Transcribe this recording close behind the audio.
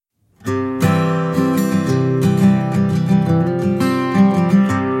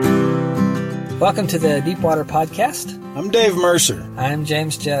Welcome to the Deepwater Podcast. I'm Dave Mercer. I'm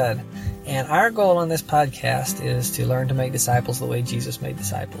James Judd. And our goal on this podcast is to learn to make disciples the way Jesus made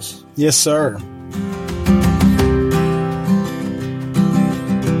disciples. Yes, sir.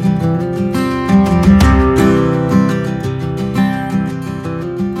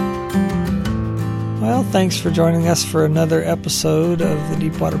 Well, thanks for joining us for another episode of the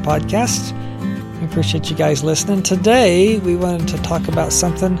Deepwater Podcast. We appreciate you guys listening. Today, we wanted to talk about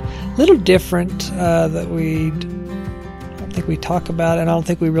something a little different that I don't think we talk about, and I don't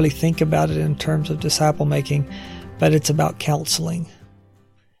think we really think about it in terms of disciple making, but it's about counseling.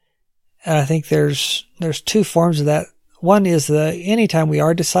 And I think there's two forms of that. One is anytime we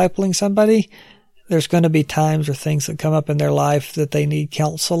are discipling somebody, there's going to be times or things that come up in their life that they need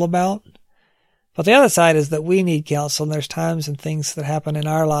counsel about. But the other side is that we need counsel, and there's times and things that happen in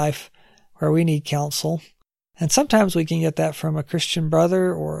our life where we need counsel. And sometimes we can get that from a Christian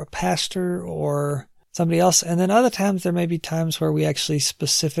brother or a pastor or somebody else. And then other times there may be times where we actually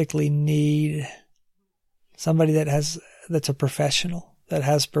specifically need somebody that's a professional, that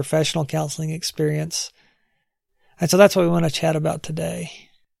has professional counseling experience. And so that's what we want to chat about today.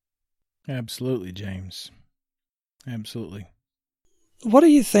 Absolutely, James. Absolutely. What do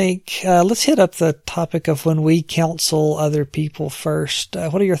you think? Let's hit up the topic of when we counsel other people first.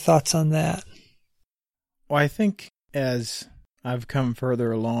 What are your thoughts on that? Well, I think as I've come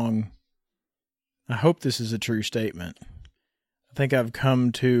further along, I hope this is a true statement. I think I've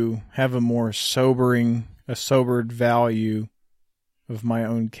come to have a sobered value of my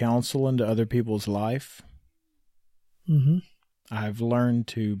own counsel into other people's life. Mm-hmm. I've learned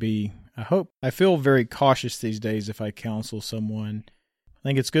to be, I feel very cautious these days if I counsel someone. I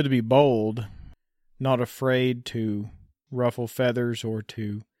think it's good to be bold, not afraid to ruffle feathers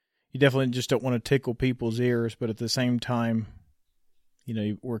you definitely just don't want to tickle people's ears, but at the same time,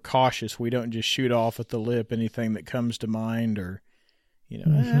 we're cautious. We don't just shoot off at the lip anything that comes to mind or,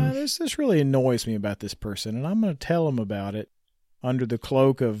 this really annoys me about this person, and I'm going to tell them about it under the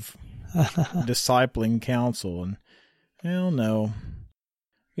cloak of discipling counsel. And, no.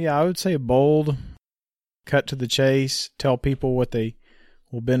 Yeah, I would say bold, cut to the chase, tell people what they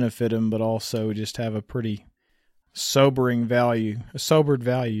will benefit them, but also just have a pretty sobered value.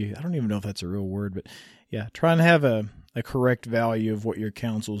 I don't even know if that's a real word, but yeah, try and have a correct value of what your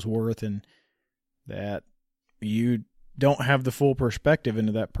counsel's worth, and that you don't have the full perspective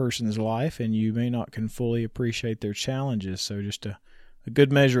into that person's life, and you may not can fully appreciate their challenges. So just a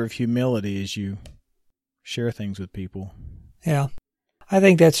good measure of humility as you share things with people. Yeah, I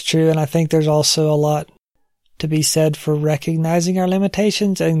think that's true. And I think there's also a lot to be said for recognizing our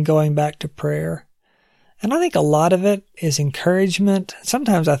limitations and going back to prayer. And I think a lot of it is encouragement.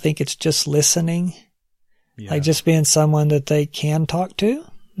 Sometimes I think it's just listening, like just being someone that they can talk to.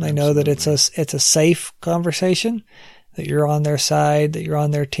 They know that it's a safe conversation, that you're on their side, that you're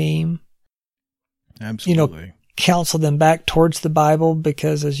on their team. Absolutely. Counsel them back towards the Bible,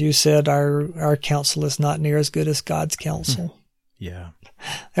 because as you said, our counsel is not near as good as God's counsel. Yeah.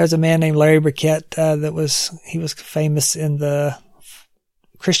 There's a man named Larry Burkett he was famous in the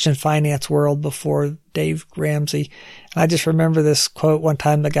Christian finance world before Dave Ramsey. And I just remember this quote. One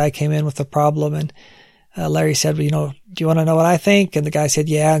time the guy came in with a problem, and Larry said, do you want to know what I think? And the guy said,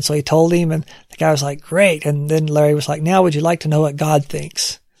 yeah. And so he told him, and the guy was like, great. And then Larry was like, now would you like to know what God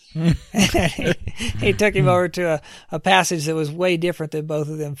thinks? He took him over to a passage that was way different than both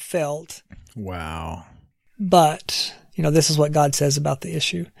of them felt. Wow. But this is what God says about the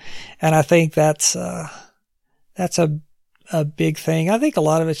issue. And I think that's a big thing. I think a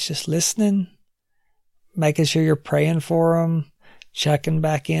lot of it's just listening, making sure you're praying for them, checking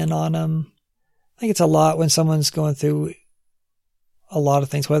back in on them. I think it's a lot when someone's going through a lot of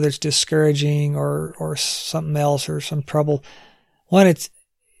things, whether it's discouraging or something else or some trouble. One, it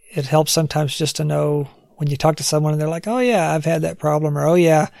helps sometimes just to know when you talk to someone and they're like, oh yeah, I've had that problem, or oh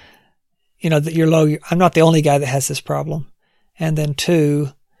yeah, that you're low. I'm not the only guy that has this problem. And then two,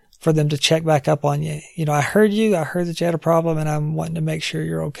 for them to check back up on you. I heard that you had a problem, and I'm wanting to make sure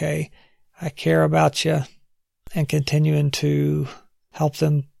you're okay. I care about you, and continuing to help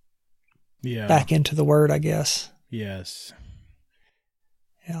them back into the Word, I guess. Yes.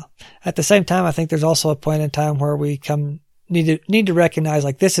 Yeah. At the same time, I think there's also a point in time where we need to recognize,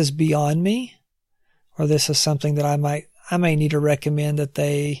 like, this is beyond me, or this is something that I may need to recommend that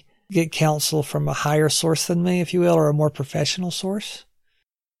they get counsel from a higher source than me, if you will, or a more professional source.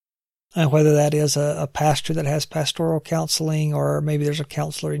 And whether that is a pastor that has pastoral counseling, or maybe there's a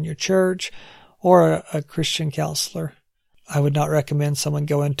counselor in your church, or a Christian counselor. I would not recommend someone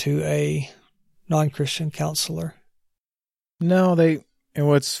going to a non-Christian counselor. No, and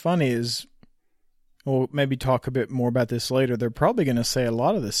what's funny is we'll maybe talk a bit more about this later, they're probably going to say a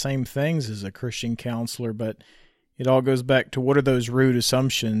lot of the same things as a Christian counselor, but it all goes back to what are those root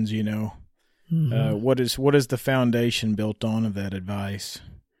assumptions, you know? Mm-hmm. What is the foundation built on of that advice?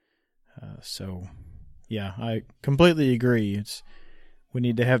 So, yeah, I completely agree. We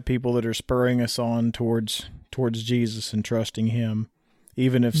need to have people that are spurring us on towards Jesus and trusting Him,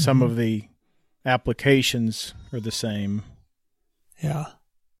 even if some of the applications are the same. Yeah.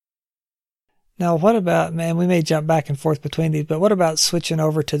 Now, what about, man, we may jump back and forth between these, but what about switching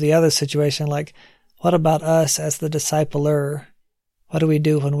over to the other situation? Like, what about us as the discipler? What do we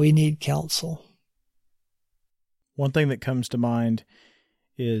do when we need counsel? One thing that comes to mind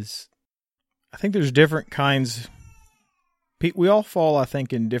is, I think there's different kinds. We all fall, I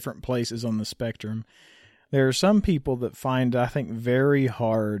think, in different places on the spectrum. There are some people that find, I think, very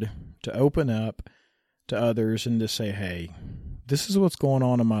hard to open up to others and to say, hey, this is what's going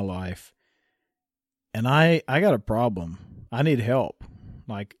on in my life. And I got a problem. I need help.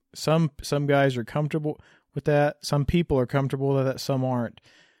 Like some guys are comfortable with that. Some people are comfortable with that. Some aren't.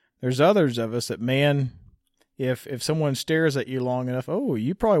 There's others of us that, man, if someone stares at you long enough, oh,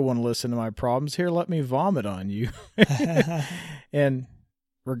 you probably want to listen to my problems. Here, let me vomit on you. And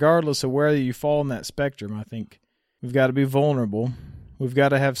regardless of where you fall in that spectrum, I think we've got to be vulnerable. We've got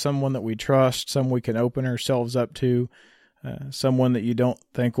to have someone that we trust, someone we can open ourselves up to, someone that you don't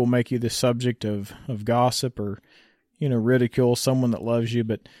think will make you the subject of gossip or, you know, ridicule, someone that loves you.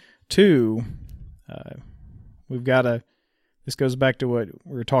 But two, we've got to, this goes back to what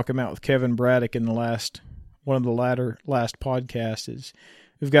we were talking about with Kevin Braddock in one of the last podcasts, is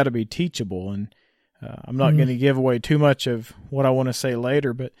we've got to be teachable. And I'm not going to give away too much of what I want to say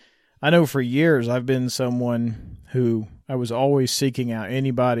later, but I know for years I've been someone who I was always seeking out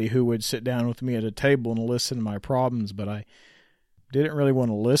anybody who would sit down with me at a table and listen to my problems, but I didn't really want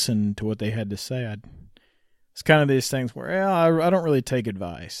to listen to what they had to say. It's kind of these things where I don't really take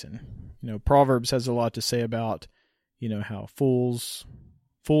advice. And, you know, Proverbs has a lot to say about, you know, how fools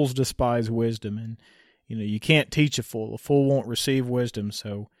despise wisdom. And, you know, you can't teach a fool. A fool won't receive wisdom.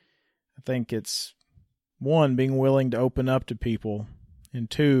 So I think it's, one, being willing to open up to people, and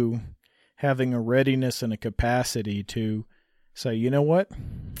two, having a readiness and a capacity to say, you know what,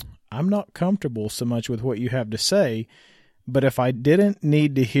 I'm not comfortable so much with what you have to say, but if I didn't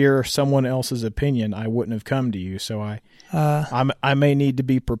need to hear someone else's opinion, I wouldn't have come to you. So I may need to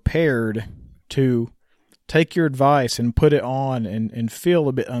be prepared to take your advice and put it on and feel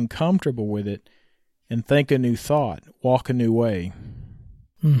a bit uncomfortable with it and think a new thought, walk a new way.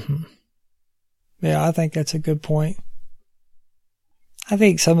 Mm-hmm. Yeah, I think that's a good point. I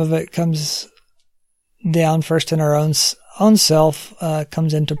think some of it comes down first in our own self,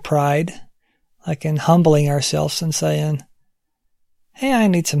 comes into pride, like in humbling ourselves and saying, hey, I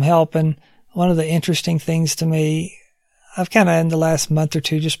need some help. And one of the interesting things to me, I've kind of in the last month or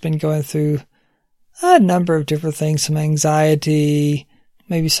two just been going through a number of different things, some anxiety,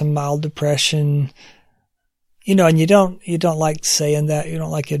 maybe some mild depression, you know, and you don't like saying that, you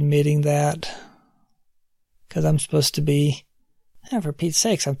don't like admitting that, because I'm supposed to be, for Pete's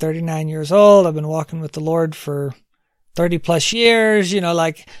sakes, I'm 39 years old. I've been walking with the Lord for 30 plus years, you know,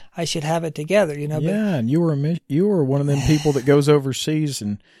 like I should have it together, you know. Yeah, and you were one of them people that goes overseas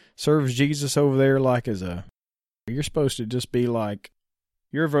and serves Jesus over there like you're supposed to just be like,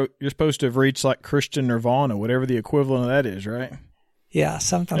 you're supposed to have reached like Christian nirvana, whatever the equivalent of that is, right? Yeah,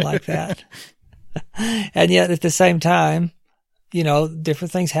 something like that. And yet at the same time, you know,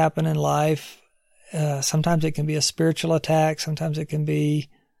 different things happen in life. Sometimes it can be a spiritual attack. Sometimes it can be,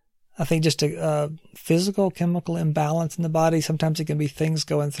 I think, just a physical, chemical imbalance in the body. Sometimes it can be things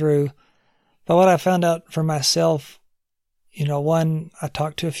going through. But what I found out for myself, you know, one, I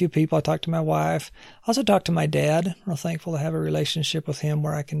talked to a few people. I talked to my wife. I also talked to my dad. I'm real thankful to have a relationship with him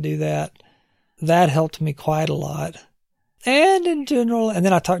where I can do that. That helped me quite a lot. And in general, and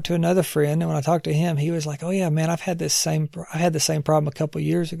then I talked to another friend, and when I talked to him, he was like, oh yeah, man, I had the same problem a couple of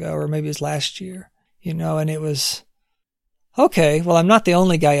years ago, or maybe it was last year, you know, and it was, okay, well, I'm not the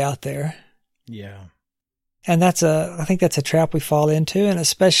only guy out there. Yeah. And I think that's a trap we fall into. And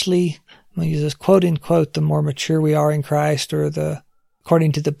especially, I'm going to use this quote unquote, the more mature we are in Christ, or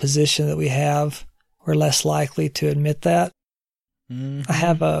according to the position that we have, we're less likely to admit that. Mm-hmm. I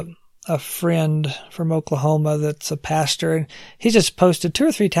have a friend from Oklahoma that's a pastor, and he just posted 2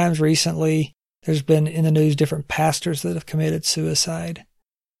 or 3 times recently. There's been in the news different pastors that have committed suicide.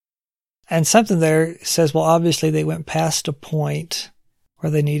 And something there says, well, obviously they went past a point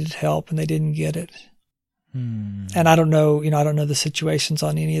where they needed help and they didn't get it. And I don't know, I don't know the situations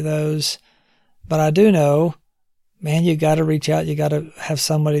on any of those, but I do know, man, you got to reach out. You got to have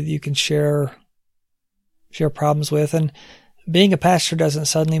somebody that you can share share problems with. And being a pastor doesn't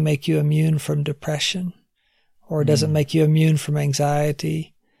suddenly make you immune from depression, or doesn't make you immune from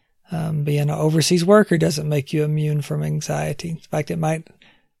anxiety. Being an overseas worker doesn't make you immune from anxiety. In fact, it might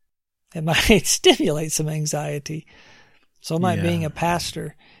stimulate some anxiety. So might being a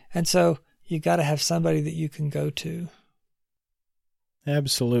pastor. And so you got to have somebody that you can go to.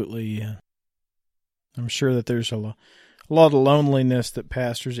 Absolutely. I'm sure that there's a lot of loneliness that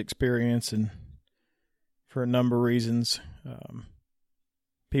pastors experience, and for a number of reasons.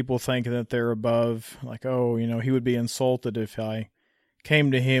 People think that they're above, like, oh, he would be insulted if I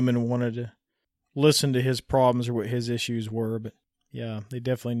came to him and wanted to listen to his problems or what his issues were. But yeah, they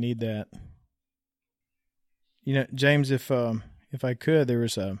definitely need that. James, if I could, there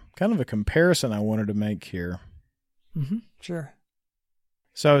was a kind of a comparison I wanted to make here. Mm-hmm. Sure.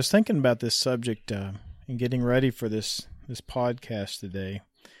 So I was thinking about this subject and getting ready for this podcast today.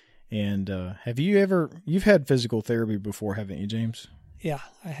 And you've had physical therapy before, haven't you, James? Yeah,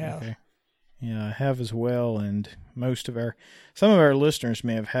 I have. Okay. Yeah, I have as well, and some of our listeners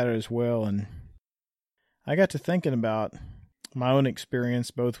may have had it as well. And I got to thinking about my own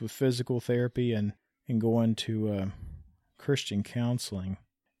experience, both with physical therapy and going to Christian counseling.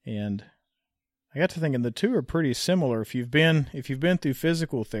 And I got to thinking the two are pretty similar. If you've been through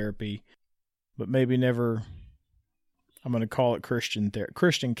physical therapy, but maybe never, I'm going to call it Christian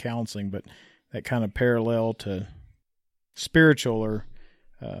counseling, but that kind of parallel to spiritual or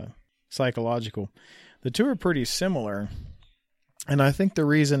psychological. The two are pretty similar. And I think the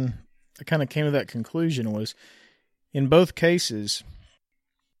reason I kind of came to that conclusion was, in both cases,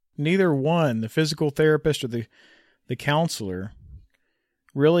 neither one, the physical therapist or the counselor,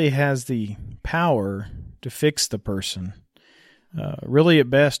 really has the power to fix the person. Really, at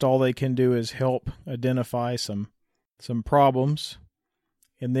best, all they can do is help identify some problems,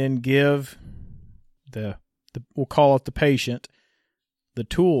 and then give we'll call it the patient, the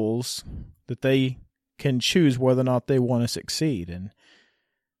tools that they can choose whether or not they want to succeed.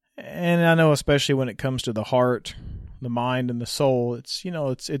 And I know, especially when it comes to the heart, the mind, and the soul,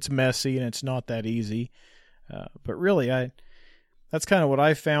 it's messy and it's not that easy. But really, that's kind of what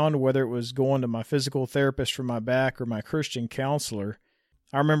I found, whether it was going to my physical therapist for my back or my Christian counselor.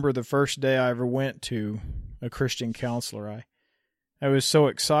 I remember the first day I ever went to a Christian counselor, I was so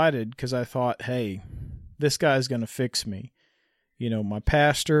excited because I thought, hey, this guy's going to fix me. My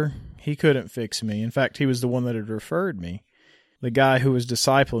pastor, he couldn't fix me. In fact, he was the one that had referred me. The guy who was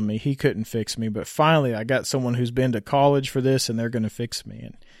discipling me, he couldn't fix me. But finally, I got someone who's been to college for this, and they're going to fix me.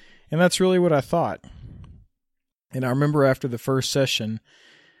 And that's really what I thought. And I remember after the first session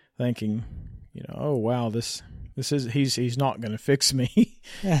thinking, oh, wow, he's not going to fix me.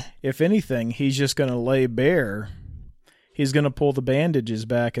 Yeah. If anything, he's just going to lay bare. He's going to pull the bandages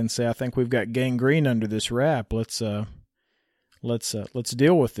back and say, I think we've got gangrene under this wrap. Let's deal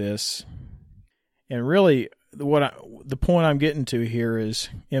with this. And really, the point I'm getting to here is,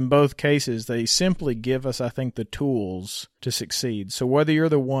 in both cases, they simply give us, I think, the tools to succeed. So whether you're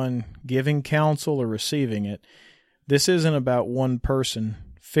the one giving counsel or receiving it, this isn't about one person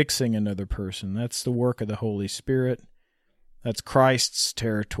fixing another person. That's the work of the Holy Spirit. That's Christ's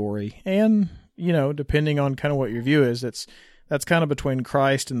territory. And, depending on kind of what your view is, that's kind of between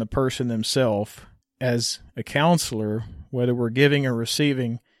Christ and the person himself. As a counselor, whether we're giving or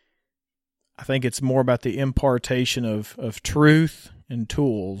receiving, I think it's more about the impartation of truth and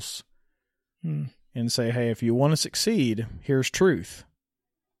tools. And say, hey, if you want to succeed, here's truth.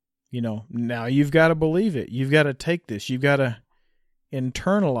 Now you've got to believe it. You've got to take this. You've got to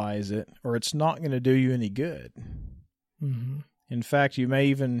internalize it, or it's not going to do you any good. Mm-hmm. In fact, you may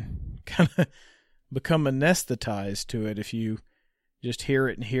even kind of become anesthetized to it if you just hear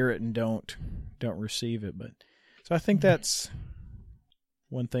it and don't receive it. But so I think that's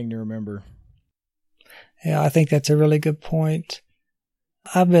one thing to remember. Yeah, I think that's a really good point.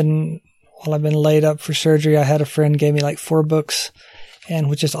 I've been laid up for surgery, I had a friend gave me like 4 books, and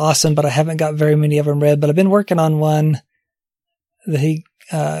which is awesome, but I haven't got very many of them read. But I've been working on one that he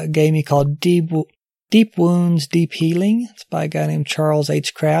gave me called Deep Wounds, Deep Healing. It's by a guy named Charles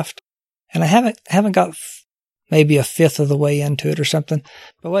H. Kraft. And I haven't got maybe a fifth of the way into it or something.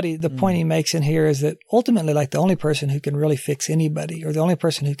 But the point he makes in here is that ultimately, like, the only person who can really fix anybody, or the only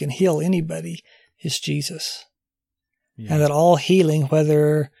person who can heal anybody, is Jesus. Yeah. And that all healing,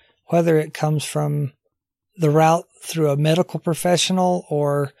 whether it comes from the route through a medical professional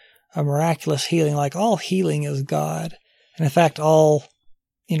or a miraculous healing, like, all healing is God. And in fact,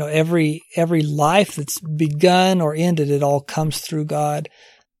 every life that's begun or ended, it all comes through God.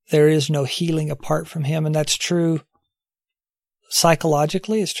 There is no healing apart from Him. And that's true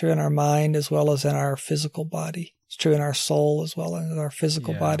psychologically. It's true in our mind as well as in our physical body. It's true in our soul as well as in our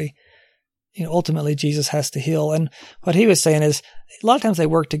physical body. Ultimately Jesus has to heal. And what he was saying is a lot of times they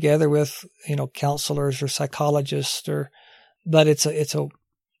work together with, counselors or psychologists but it's a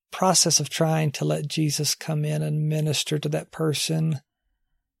process of trying to let Jesus come in and minister to that person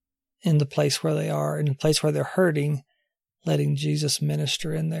in the place where they are, in the place where they're hurting, letting Jesus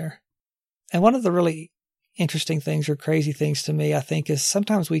minister in there. And one of the really interesting things or crazy things to me, I think, is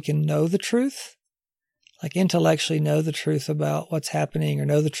sometimes we can know the truth, like intellectually know the truth about what's happening or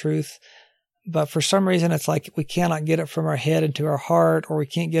know the truth. But for some reason, it's like we cannot get it from our head into our heart, or we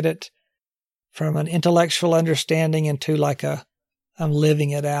can't get it from an intellectual understanding into like I'm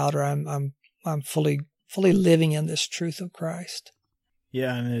living it out, or I'm fully living in this truth of Christ.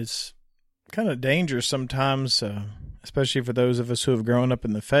 Yeah, and it's kind of dangerous sometimes, especially for those of us who have grown up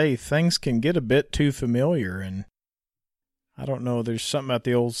in the faith. Things can get a bit too familiar, and I don't know, there's something about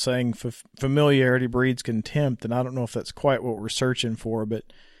the old saying, familiarity breeds contempt, and I don't know if that's quite what we're searching for, but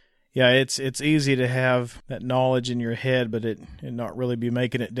yeah, it's easy to have that knowledge in your head, but it not really be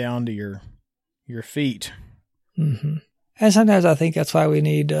making it down to your feet. Mm-hmm. And sometimes I think that's why we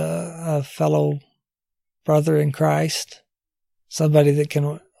need a fellow brother in Christ, somebody that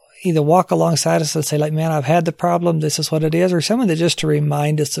can either walk alongside us and say, like, man, I've had the problem, this is what it is, or someone that just to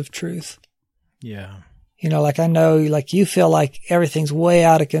remind us of truth. Yeah. Like I know, like you feel like everything's way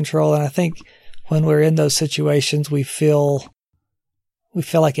out of control, and I think when we're in those situations, we feel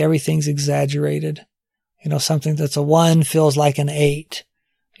like everything's exaggerated. Something that's a 1 feels like an 8,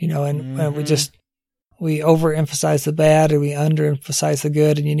 and we overemphasize the bad or we underemphasize the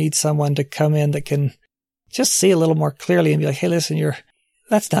good, and you need someone to come in that can just see a little more clearly and be like, hey, listen,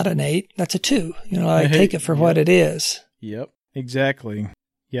 that's not an 8, that's a 2. Take it for what it is. Yep, exactly.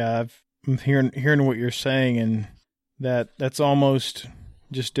 Yeah, I'm hearing what you're saying, and that's almost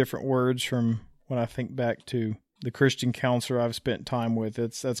just different words from when I think back to the Christian counselor I've spent time with.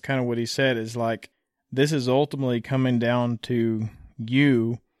 That's kind of what he said, is like, this is ultimately coming down to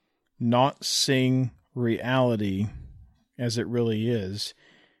you not seeing reality as it really is.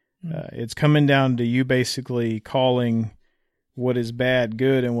 It's coming down to you basically calling what is bad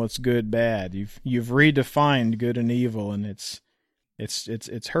good and what's good bad. You've redefined good and evil, and it's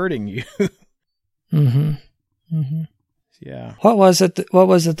hurting you. Mm-hmm. Mm-hmm. Yeah. What was it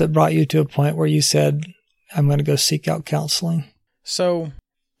that brought you to a point where you said, I'm going to go seek out counseling? So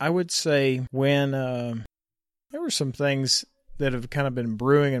I would say when there were some things that have kind of been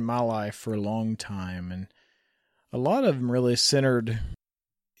brewing in my life for a long time, and a lot of them really centered,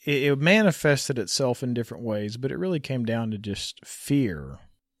 it manifested itself in different ways, but it really came down to just fear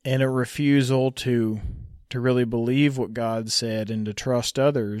and a refusal to really believe what God said and to trust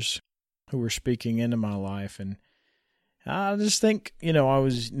others who were speaking into my life. And I just think, I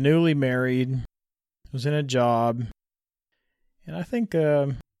was newly married, was in a job, and I think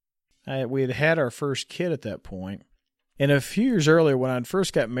we had our first kid at that point. And a few years earlier, when I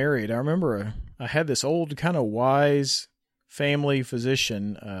first got married, I remember I had this old kind of wise family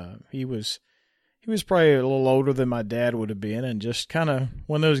physician. He was probably a little older than my dad would have been, and just kind of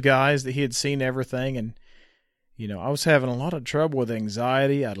one of those guys that he had seen everything. And I was having a lot of trouble with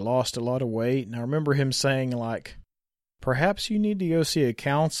anxiety. I'd lost a lot of weight, and I remember him saying, like, perhaps you need to go see a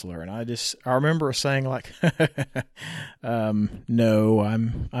counselor. And I remember saying, like, no,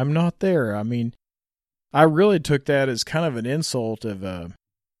 I'm not there. I mean, I really took that as kind of an insult of,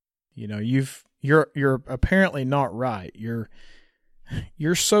 you're apparently not right.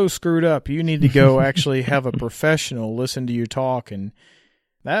 You're so screwed up. You need to go actually have a professional listen to you talk. And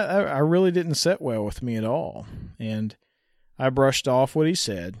that I really didn't sit well with me at all. And I brushed off what he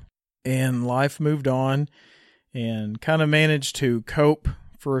said, and life moved on, and kind of managed to cope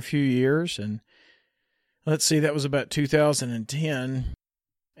for a few years. And let's see, that was about 2010.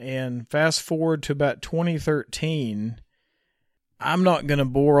 And fast forward to about 2013, I'm not going to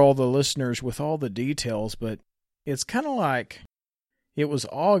bore all the listeners with all the details, but it's kind of like it was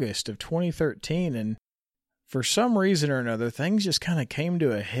August of 2013, and for some reason or another, things just kind of came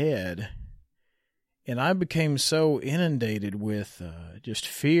to a head, and I became so inundated with just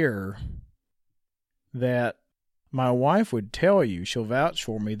fear that my wife would tell you, she'll vouch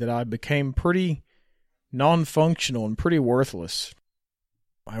for me, that I became pretty non-functional and pretty worthless.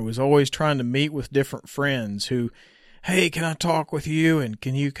 I was always trying to meet with different friends who, hey, can I talk with you? And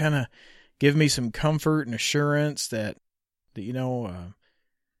can you kind of give me some comfort and assurance that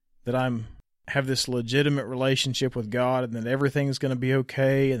I'm have this legitimate relationship with God, and that everything's going to be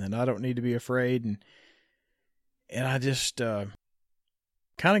okay, and that I don't need to be afraid. And I just kind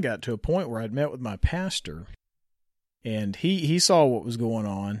of got to a point where I'd met with my pastor, And he saw what was going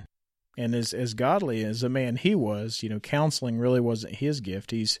on. And as godly as a man he was, counseling really wasn't his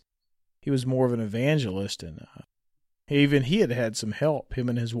gift. He was more of an evangelist, and he had some help, him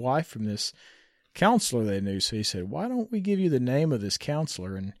and his wife, from this counselor they knew. So he said, "Why don't we give you the name of this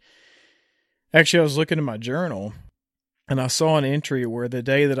counselor?" And actually, I was looking in my journal, and I saw an entry where the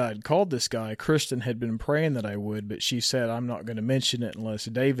day that I had called this guy, Kristen had been praying that I would, but she said, "I'm not going to mention it unless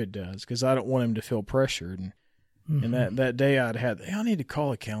David does, because I don't want him to feel pressured." And that day I need to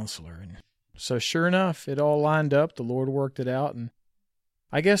call a counselor. And so sure enough, it all lined up. The Lord worked it out. And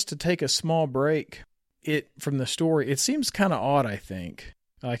I guess to take a small break from the story, it seems kind of odd, I think.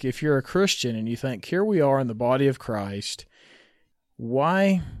 Like if you're a Christian and you think, here we are in the body of Christ,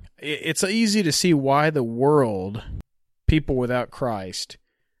 why? It's easy to see why the world, people without Christ,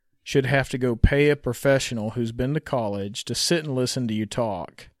 should have to go pay a professional who's been to college to sit and listen to you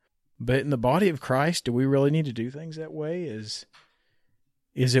talk. But in the body of Christ, do we really need to do things that way? Is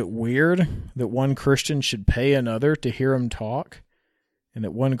it weird that one Christian should pay another to hear him talk? And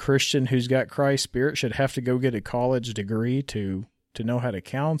that one Christian who's got Christ's Spirit should have to go get a college degree to know how to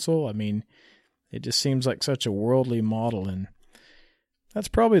counsel? I mean, it just seems like such a worldly model. And that's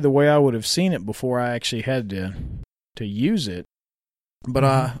probably the way I would have seen it before I actually had to use it.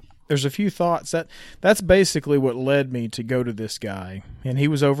 But there's a few thoughts. That's basically what led me to go to this guy. And he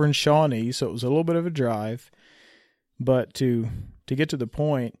was over in Shawnee, so it was a little bit of a drive. But to get to the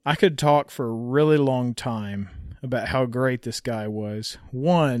point, I could talk for a really long time about how great this guy was.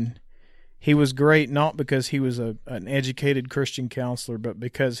 One, he was great not because he was an educated Christian counselor, but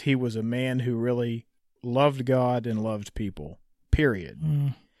because he was a man who really loved God and loved people, period.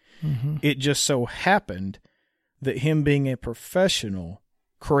 Mm-hmm. It just so happened that him being a professional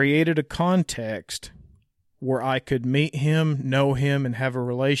created a context where I could meet him, know him, and have a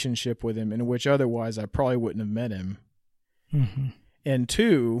relationship with him in which otherwise I probably wouldn't have met him. Mm-hmm. And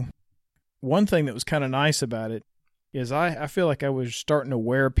two, one thing that was kind of nice about it is I feel like I was starting to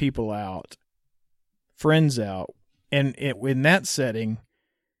wear people out, friends out. And in that setting,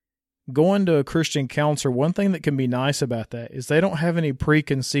 going to a Christian counselor, one thing that can be nice about that is they don't have any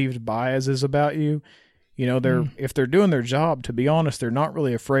preconceived biases about you. If they're doing their job, to be honest, they're not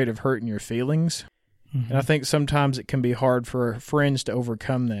really afraid of hurting your feelings. Mm-hmm. And I think sometimes it can be hard for friends to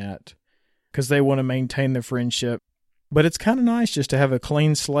overcome that because they want to maintain the friendship. But it's kind of nice just to have a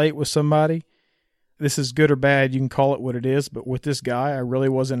clean slate with somebody. This is good or bad, you can call it what it is. But with this guy, I really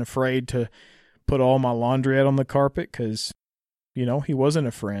wasn't afraid to put all my laundry out on the carpet because, he wasn't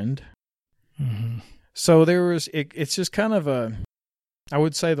a friend. Mm-hmm. So it's just kind of I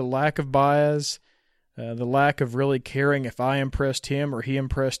would say the lack of bias, the lack of really caring if I impressed him or he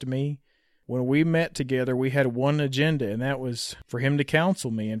impressed me. When we met together, we had one agenda, and that was for him to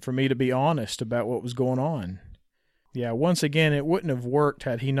counsel me and for me to be honest about what was going on. Yeah, once again, it wouldn't have worked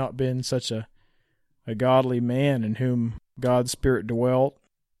had he not been such a godly man in whom God's Spirit dwelt.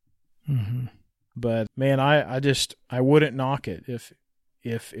 Mm-hmm. But man, I wouldn't knock it.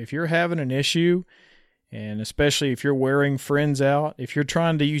 If you're having an issue, and especially if you're wearing friends out, if you're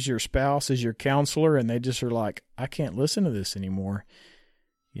trying to use your spouse as your counselor and they just are like, I can't listen to this anymore.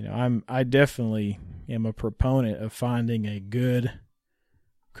 I definitely am a proponent of finding a good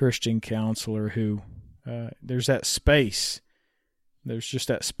Christian counselor who there's that space. There's just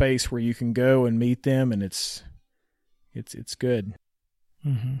that space where you can go and meet them, and it's good.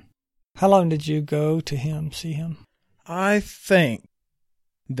 Mm-hmm. How long did you go to see him? I think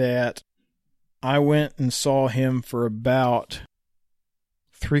that I went and saw him for about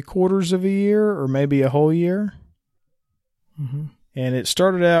 3/4 of a year or maybe a whole year. Mm-hmm. And it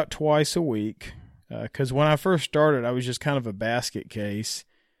started out twice a week because when I first started, I was just kind of a basket case.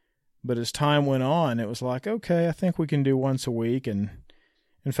 But as time went on, it was like, okay, I think we can do once a week. And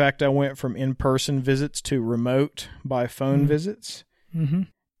in fact, I went from in-person visits to remote by phone visits. Mm-hmm.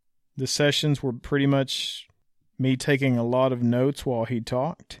 The sessions were pretty much me taking a lot of notes while he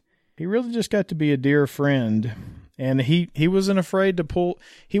talked. He really just got to be a dear friend, and he wasn't afraid to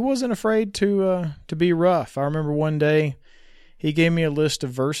be rough. I remember one day he gave me a list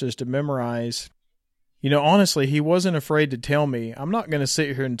of verses to memorize. Honestly, he wasn't afraid to tell me, I'm not going to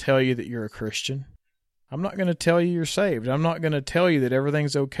sit here and tell you that you're a Christian. I'm not going to tell you you're saved. I'm not going to tell you that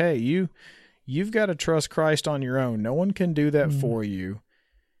everything's okay. You've got to trust Christ on your own. No one can do that for you.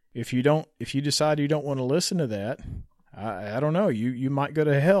 If you decide you don't want to listen to that, I don't know. You might go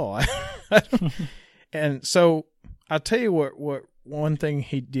to hell. And so I'll tell you what one thing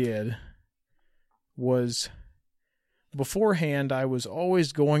he did was, beforehand, I was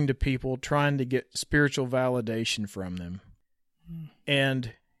always going to people trying to get spiritual validation from them.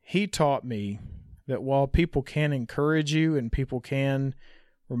 And he taught me that while people can encourage you and people can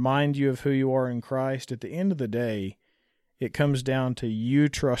remind you of who you are in Christ, at the end of the day, it comes down to you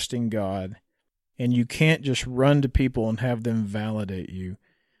trusting God, and you can't just run to people and have them validate you.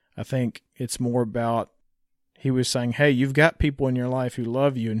 I think it's more about, he was saying, hey, you've got people in your life who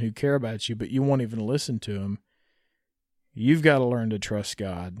love you and who care about you, but you won't even listen to them. You've got to learn to trust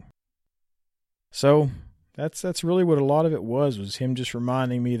God. So that's really what a lot of it was him just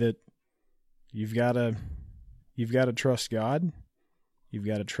reminding me that you've got to trust God. You've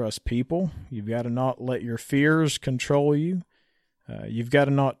got to trust people. You've got to not let your fears control you. You've got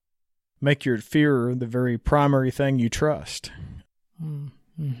to not make your fear the very primary thing you trust.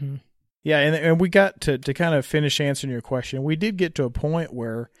 Mm-hmm. Yeah, and we got to kind of finish answering your question. We did get to a point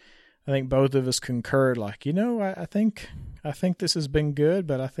where I think both of us concurred, like, I think this has been good,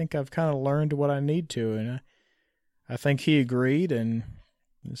 but I think I've kind of learned what I need to, and I think he agreed, and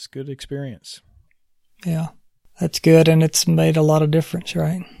it's a good experience. Yeah, that's good, and it's made a lot of difference,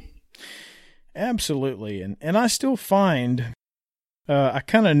 right? Absolutely, and I still find, I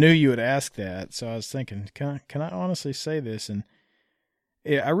kind of knew you would ask that, so I was thinking, can I honestly say this? And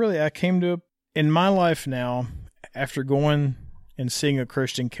I came to, in my life now, after going and seeing a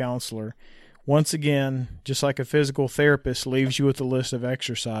Christian counselor, once again, just like a physical therapist leaves you with a list of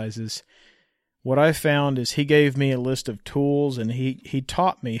exercises, what I found is he gave me a list of tools, and he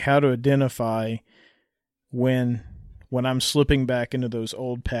taught me how to identify when I'm slipping back into those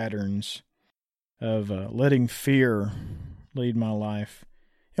old patterns of letting fear lead my life.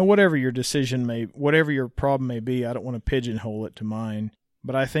 And whatever your whatever your problem may be, I don't want to pigeonhole it to mine.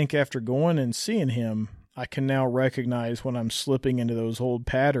 But I think after going and seeing him, I can now recognize when I'm slipping into those old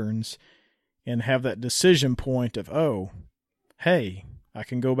patterns and have that decision point of, oh, hey, I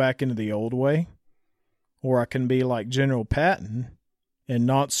can go back into the old way, or I can be like General Patton and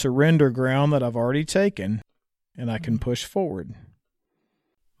not surrender ground that I've already taken, and I can push forward.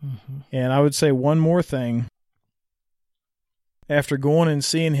 Mm-hmm. And I would say one more thing. After going and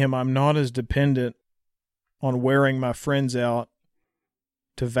seeing him, I'm not as dependent on wearing my friends out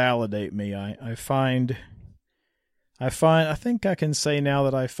to validate me. I think I can say now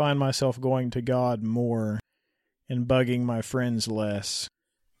that I find myself going to God more and bugging my friends less,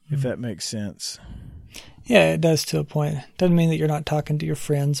 if that makes sense. Yeah, it does to a point. Doesn't mean that you're not talking to your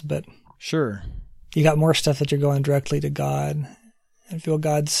friends, but sure, you got more stuff that you're going directly to God and feel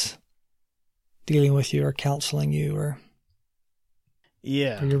God's dealing with you or counseling you, or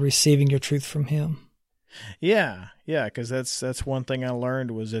you're receiving your truth from Him. Yeah, because that's one thing I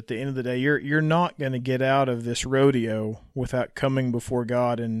learned was at the end of the day, you're not going to get out of this rodeo without coming before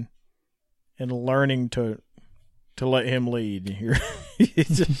God and learning to let Him lead. It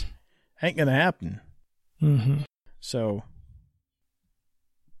just ain't going to happen. Mm-hmm. So,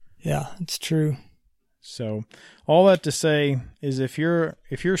 yeah, it's true. So, all that to say is if you're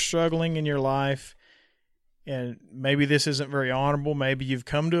struggling in your life, and maybe this isn't very honorable, maybe you've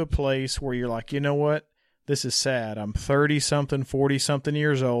come to a place where you're like, you know what? This is sad. I'm 30-something, 40-something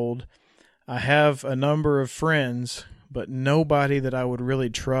years old. I have a number of friends, but nobody that I would really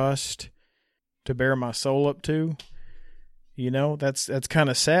trust to bear my soul up to. That's kind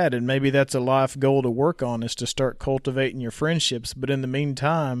of sad, and maybe that's a life goal to work on, is to start cultivating your friendships. But in the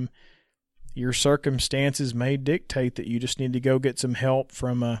meantime, your circumstances may dictate that you just need to go get some help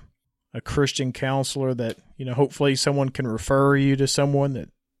from a Christian counselor that, hopefully someone can refer you to someone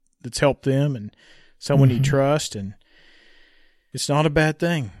that's helped them and someone you trust, and it's not a bad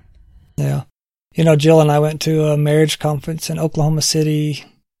thing. Yeah. Jill and I went to a marriage conference in Oklahoma City,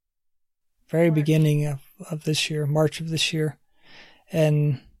 very beginning of this year, March of this year,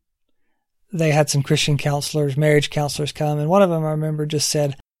 and they had some Christian counselors, marriage counselors come, and one of them I remember just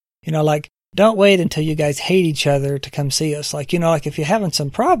said, don't wait until you guys hate each other to come see us. Like if you're having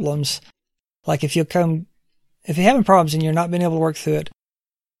some problems, if you're having problems and you're not being able to work through it,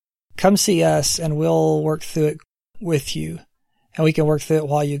 come see us and we'll work through it with you. And we can work through it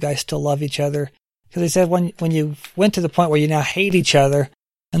while you guys still love each other. Because they said when you went to the point where you now hate each other,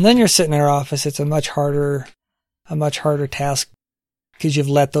 and then you're sitting in our office, it's a much harder task because you've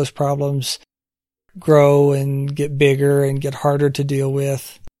let those problems grow and get bigger and get harder to deal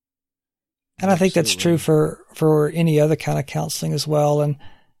with. And I think that's true for any other kind of counseling as well, and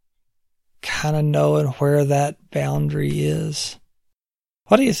kind of knowing where that boundary is.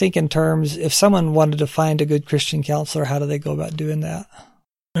 What do you think in terms, if someone wanted to find a good Christian counselor, how do they go about doing that?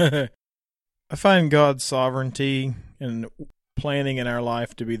 I find God's sovereignty and planning in our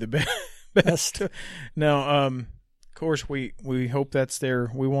life to be the best. Now, of course, we hope that's there.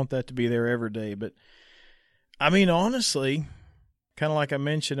 We want that to be there every day. But, honestly, kind of like I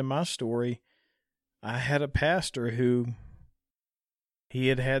mentioned in my story, I had a pastor who he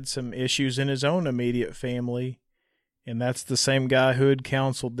had some issues in his own immediate family, and that's the same guy who had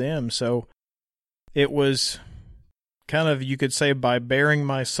counseled them. So it was kind of, you could say, by bearing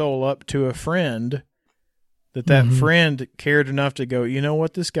my soul up to a friend, that friend cared enough to go, you know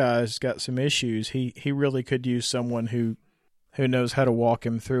what, this guy's got some issues. He really could use someone who knows how to walk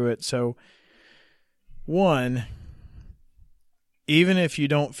him through it. So, one, even if you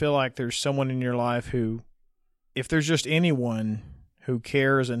don't feel like there's someone in your life who, if there's just anyone who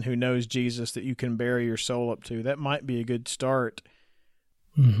cares and who knows Jesus that you can bear your soul up to, that might be a good start.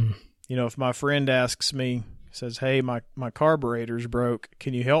 Mm-hmm. You know, if my friend asks me, says, hey, my carburetor's broke,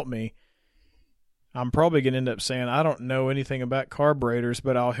 can you help me? I'm probably going to end up saying, I don't know anything about carburetors,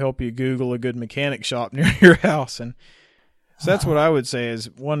 but I'll help you Google a good mechanic shop near your house. And so that's what I would say is,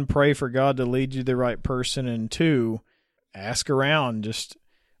 one, pray for God to lead you to the right person, and two, ask around. Just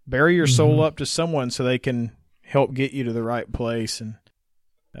bear your soul up to someone so they can help get you to the right place. And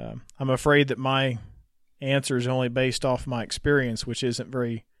I'm afraid that my answer is only based off my experience, which isn't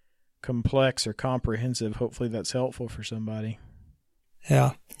very complex or comprehensive. Hopefully that's helpful for somebody.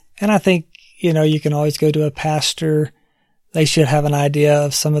 Yeah. And I think, you can always go to a pastor. They should have an idea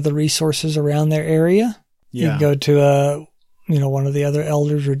of some of the resources around their area. Yeah. You can go to one of the other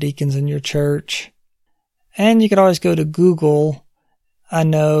elders or deacons in your church. And you could always go to Google. I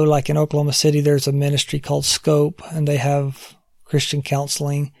know, like in Oklahoma City, there's a ministry called Scope, and they have Christian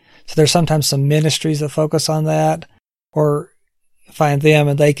counseling. So there's sometimes some ministries that focus on that, or find them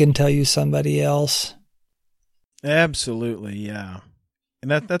and they can tell you somebody else. Absolutely, yeah.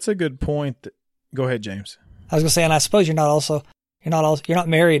 And that's a good point. Go ahead, James. I was going to say, and I suppose you're not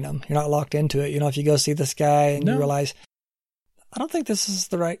marrying them. You're not locked into it. If you go see this guy and you realize, I don't think this is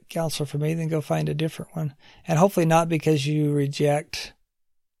the right counselor for me, then go find a different one. And hopefully not because you reject,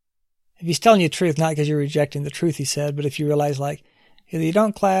 if he's telling you the truth, not because you're rejecting the truth he said, but if you realize, like, either you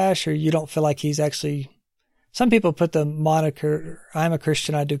don't clash or you don't feel like he's actually, some people put the moniker, I'm a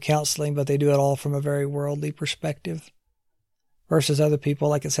Christian, I do counseling, but they do it all from a very worldly perspective. Versus other people,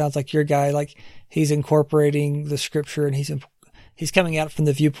 like it sounds like your guy, like he's incorporating the scripture and he's coming out from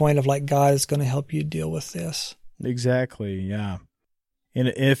the viewpoint of, like, God is going to help you deal with this. Exactly, yeah. And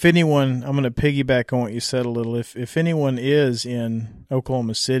if anyone, I'm going to piggyback on what you said a little. If anyone is in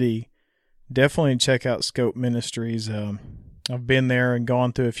Oklahoma City, definitely check out Scope Ministries. I've been there and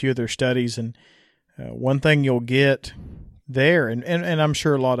gone through a few of their studies, and one thing you'll get there, and I'm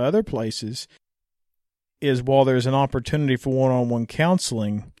sure a lot of other places, is while there's an opportunity for one-on-one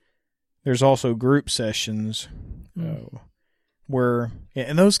counseling, there's also group sessions where,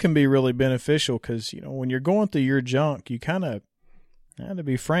 and those can be really beneficial because, when you're going through your junk, you kind of, to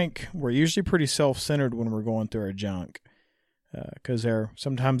be frank, we're usually pretty self-centered when we're going through our junk because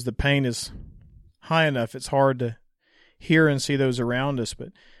sometimes the pain is high enough, it's hard to hear and see those around us. But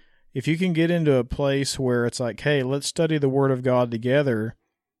if you can get into a place where it's like, hey, let's study the Word of God together,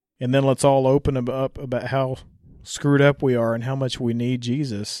 and then let's all open up about how screwed up we are and how much we need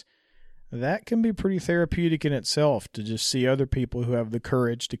Jesus, that can be pretty therapeutic in itself, to just see other people who have the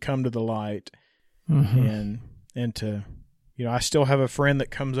courage to come to the light. And to, I still have a friend that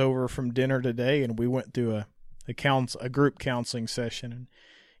comes over from dinner today, and we went through a group counseling session,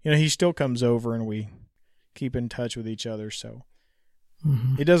 and he still comes over and we keep in touch with each other. So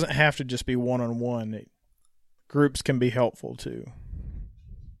it doesn't have to just be one-on-one. Groups can be helpful too.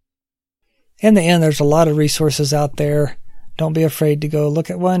 In the end, there's a lot of resources out there. Don't be afraid to go look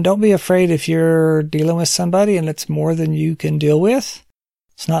at one. Don't be afraid if you're dealing with somebody and it's more than you can deal with.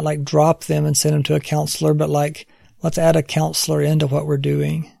 It's not like drop them and send them to a counselor, but like, let's add a counselor into what we're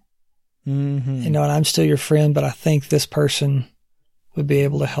doing. And I'm still your friend, but I think this person would be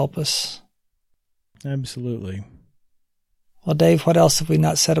able to help us. Absolutely. Well, Dave, what else have we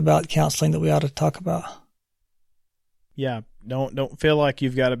not said about counseling that we ought to talk about? Yeah, don't feel like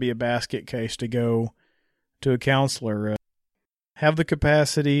you've got to be a basket case to go to a counselor. Have the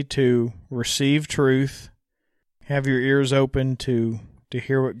capacity to receive truth. Have your ears open to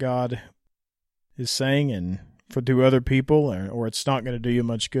hear what God is saying and through other people, or it's not going to do you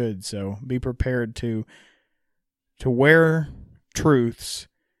much good. So be prepared to wear truths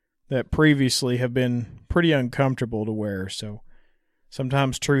that previously have been pretty uncomfortable to wear. So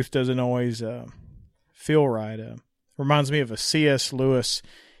sometimes truth doesn't always feel right. Reminds me of a C.S. Lewis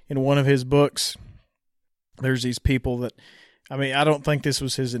in one of his books. There's these people that, I don't think this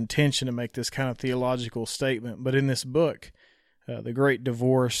was his intention to make this kind of theological statement, but in this book, The Great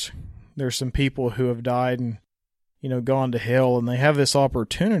Divorce, there's some people who have died and, gone to hell, and they have this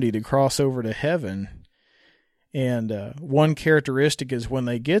opportunity to cross over to heaven. And one characteristic is when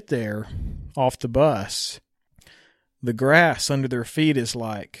they get there, off the bus, the grass under their feet is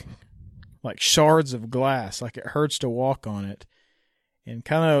like shards of glass, like it hurts to walk on it. And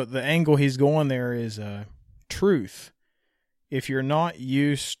kind of the angle he's going there is truth. If you're not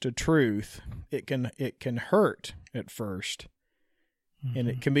used to truth, it can hurt at first. Mm-hmm. And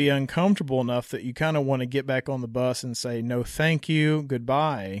it can be uncomfortable enough that you kind of want to get back on the bus and say, no, thank you,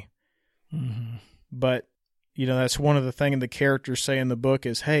 goodbye. Mm-hmm. But, that's one of the things the characters say in the book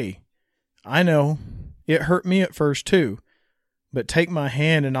is, hey, I know it hurt me at first too, but take my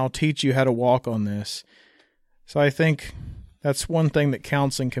hand and I'll teach you how to walk on this. So I think that's one thing that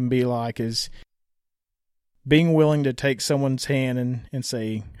counseling can be like, is being willing to take someone's hand and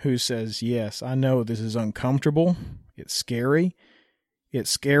say, who says, yes, I know this is uncomfortable. It's scary.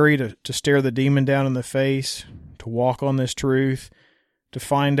 It's scary to stare the demon down in the face, to walk on this truth, to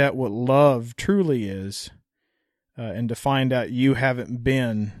find out what love truly is, and to find out you haven't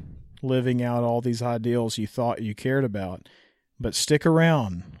been living out all these ideals you thought you cared about. But stick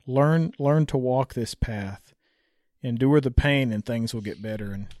around. Learn to walk this path. Endure the pain and things will get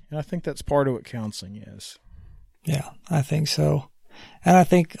better. And I think that's part of what counseling is. Yeah, I think so. And I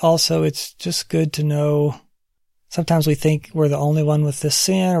think also it's just good to know, sometimes we think we're the only one with this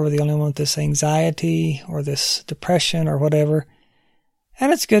sin, or we're the only one with this anxiety or this depression or whatever.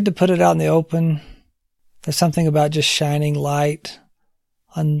 And it's good to put it out in the open. There's something about just shining light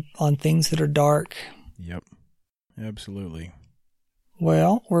on things that are dark. Yep, absolutely.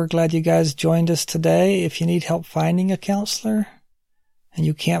 Well, we're glad you guys joined us today. If you need help finding a counselor and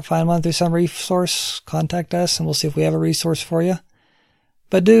you can't find one through some resource, contact us and we'll see if we have a resource for you.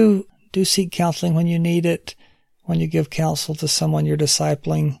 But do seek counseling when you need it. When you give counsel to someone you're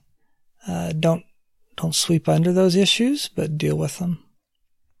discipling, don't sweep under those issues, but deal with them.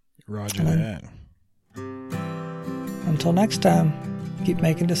 Roger that. Until next time, keep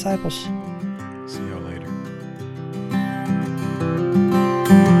making disciples.